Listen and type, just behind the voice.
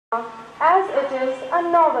as it is a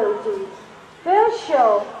novelty. We are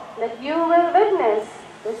sure that you will witness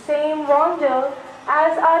the same wonder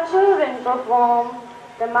as our children perform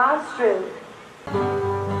the mass drill.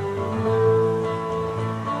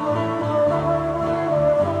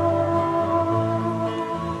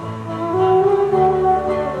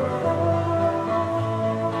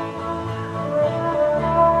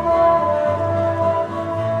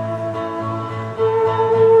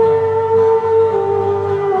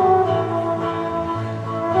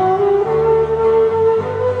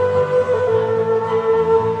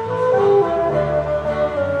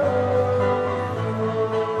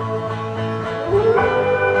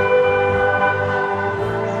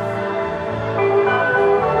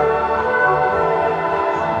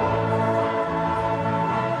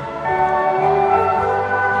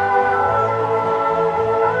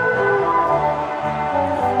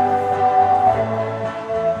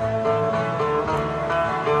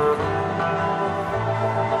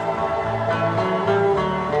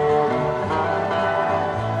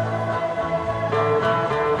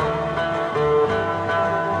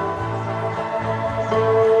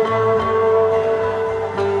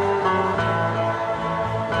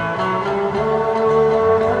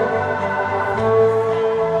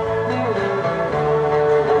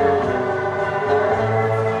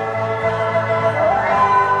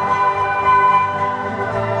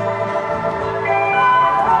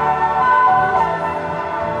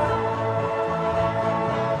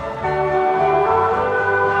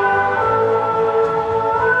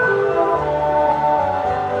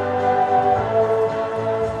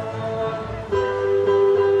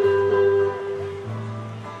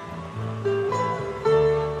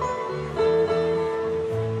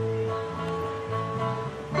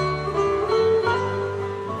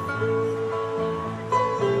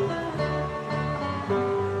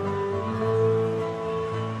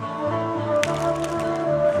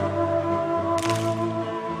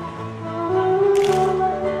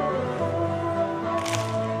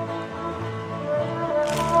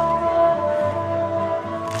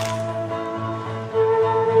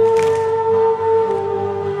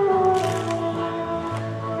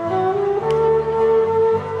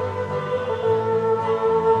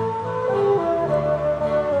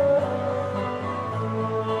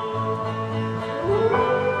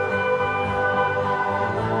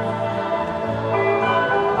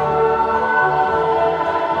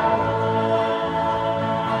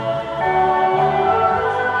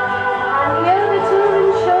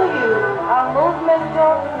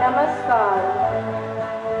 Namaskar.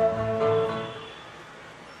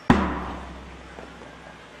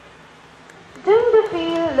 Didn't the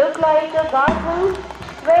field look like a garden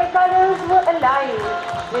where colors were alive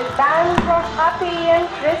with bands of happy and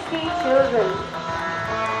frisky children?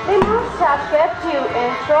 They must have kept you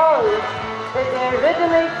enthralled with their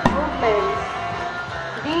rhythmic movements.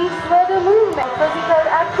 These were the movements of physical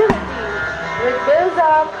activity which builds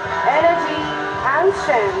up energy and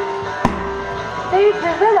strength. They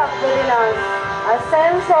develop within us a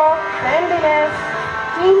sense of friendliness,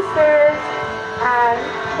 team spirit, and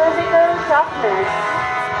physical toughness.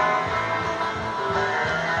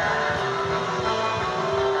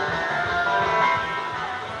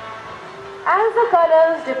 As the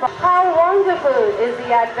colors depart, how wonderful is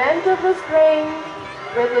the advent of the spring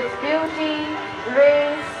with its beauty,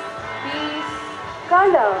 grace, peace,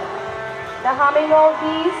 color. The humming of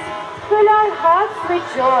bees fill our hearts with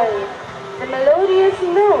joy. The melodious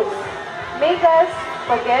notes make us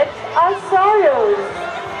forget our sorrows.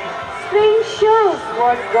 Spring shows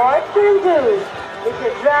what God can do with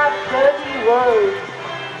a drab, dirty world.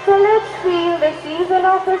 So let's feel the season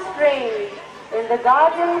of the spring in the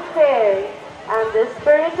garden fair and the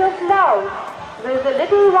spirit of love with the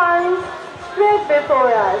little ones spread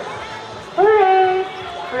before us. Hooray!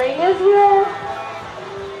 Spring is here!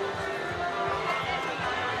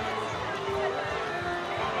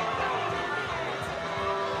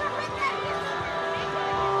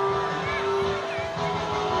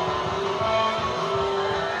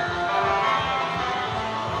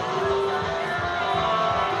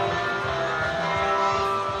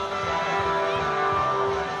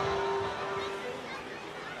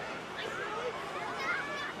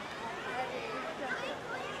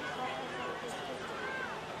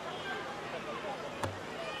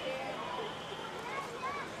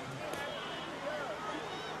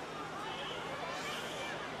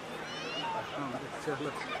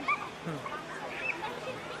 चलो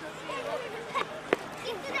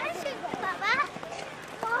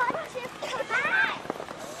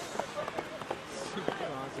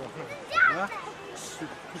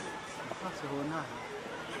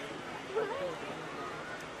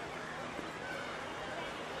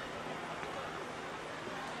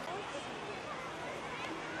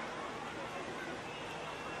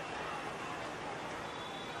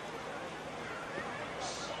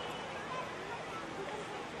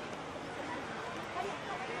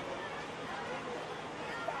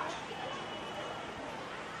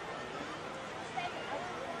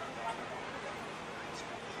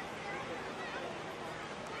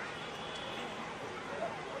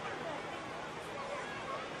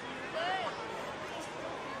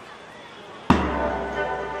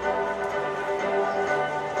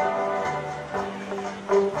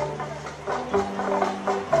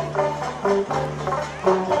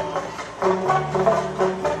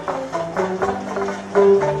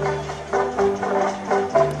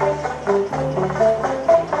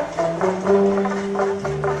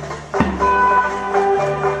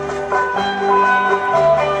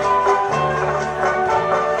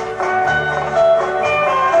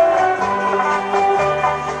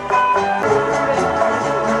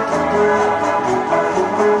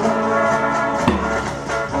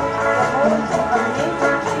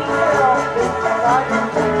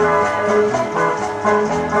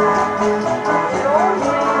Thank you.